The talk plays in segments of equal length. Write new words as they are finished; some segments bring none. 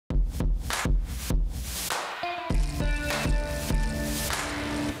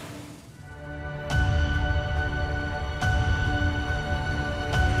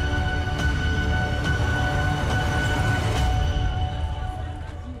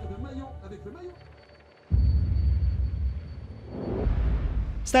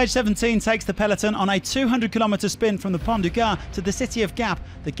Stage 17 takes the peloton on a 200-kilometre spin from the Pont du Gard to the city of Gap,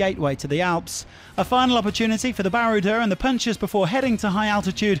 the gateway to the Alps. A final opportunity for the baroudeurs and the punchers before heading to high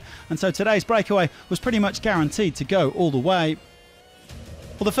altitude, and so today's breakaway was pretty much guaranteed to go all the way.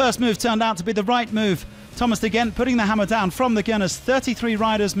 Well, the first move turned out to be the right move. Thomas de Gendt putting the hammer down from the gunners. 33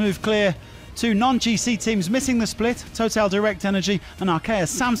 riders moved clear. Two non-GC teams missing the split, Total Direct Energy and Arkea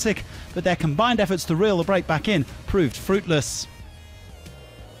Samsic, but their combined efforts to reel the break back in proved fruitless.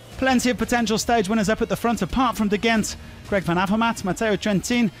 Plenty of potential stage winners up at the front apart from de Gendt. Greg van Avermaet, Matteo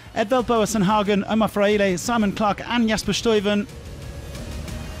Trentin, Edvald Boasson Hagen, Omar Fraile, Simon Clark and Jasper Stuyven.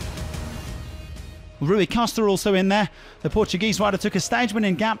 Rui Costa also in there. The Portuguese rider took a stage win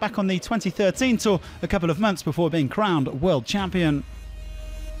in Gap back on the 2013 tour a couple of months before being crowned world champion.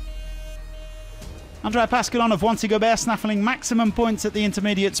 Andrea Pascalon of Wanty Gobert snaffling maximum points at the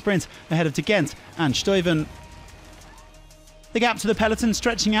intermediate sprint ahead of de Gendt and Stuyven. The gap to the peloton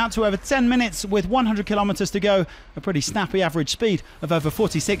stretching out to over 10 minutes with 100 kilometres to go, a pretty snappy average speed of over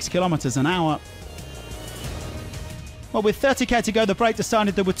 46 kilometres an hour. Well, with 30k to go, the break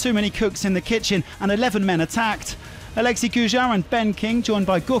decided there were too many cooks in the kitchen and 11 men attacked. Alexis Goujar and Ben King, joined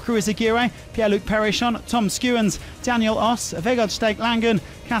by Gorka Izagirre, Pierre-Luc Perichon, Tom Skewens, Daniel Oss, Vegard Steek-Langen,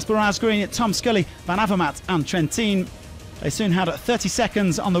 Kasper ASGREEN, Tom Scully, Van Avermaet and Trentin. They soon had 30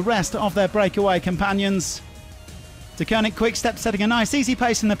 seconds on the rest of their breakaway companions. De Koning Quick-Step setting a nice easy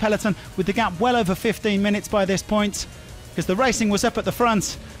pace in the peloton with the gap well over 15 minutes by this point, because the racing was up at the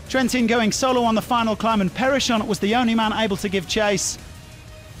front. Trentin going solo on the final climb and Perichon was the only man able to give chase.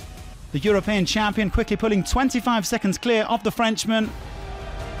 The European champion quickly pulling 25 seconds clear of the Frenchman.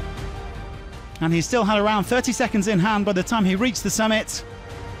 And he still had around 30 seconds in hand by the time he reached the summit.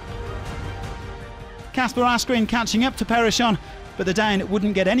 Kasper ASGREEN catching up to Perichon, but the Dane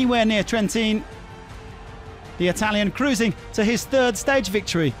wouldn't get anywhere near Trentin. The Italian cruising to his third stage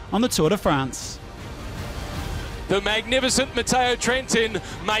victory on the Tour de France. The magnificent Matteo Trentin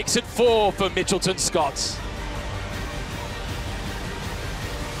makes it 4 for Mitchelton Scott.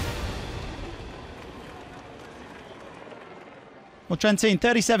 Well, Trentin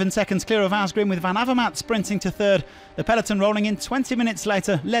 37 seconds clear of ASGREEN with Van Avermaet sprinting to third. The peloton rolling in 20 minutes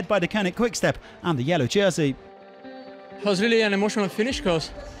later, led by De Koning Quick-Step and the yellow jersey. It was really an emotional finish because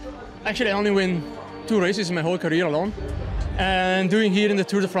actually I only win 2 races in my whole career alone. And doing here in the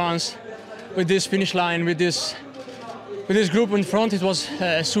Tour de France with this finish line, with this group in front, it was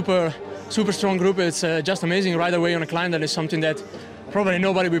a super strong group. It's just amazing right away on a climb. That is something that probably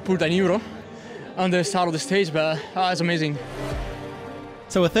nobody will put an euro on the start of the stage, but it's amazing.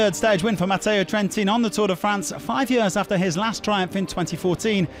 So a third stage win for Matteo Trentin on the Tour de France 5 years after his last triumph in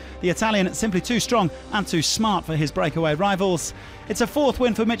 2014. The Italian simply too strong and too smart for his breakaway rivals. It's a 4th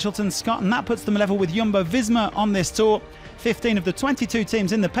win for Mitchelton Scott, and that puts them level with Jumbo-Visma on this tour. 15 of the 22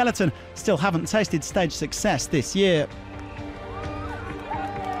 teams in the peloton still haven't tasted stage success this year.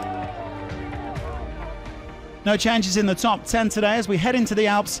 No changes in the top 10 today as we head into the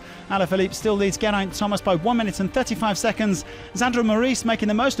Alps. Alaphilippe still leads Geraint Thomas by 1 minute and 35 seconds. Xandro Maurice making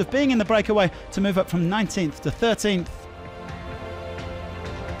the most of being in the breakaway to move up from 19th to 13th.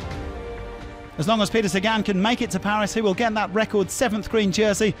 As long as Peter Sagan can make it to Paris, he will get that record 7th green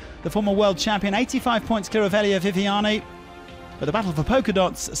jersey. The former world champion 85 points clear of Elia Viviani. But the battle for polka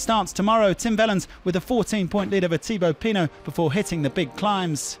dots starts tomorrow. Tim Wellens with a 14-point lead over Thibaut Pinot before hitting the big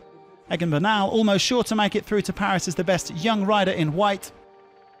climbs. Egan Bernal almost sure to make it through to Paris as the best young rider in white.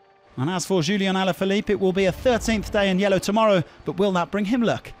 And as for Julian Alaphilippe, it will be a 13th day in yellow tomorrow, but will that bring him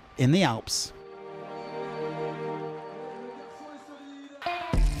luck in the Alps?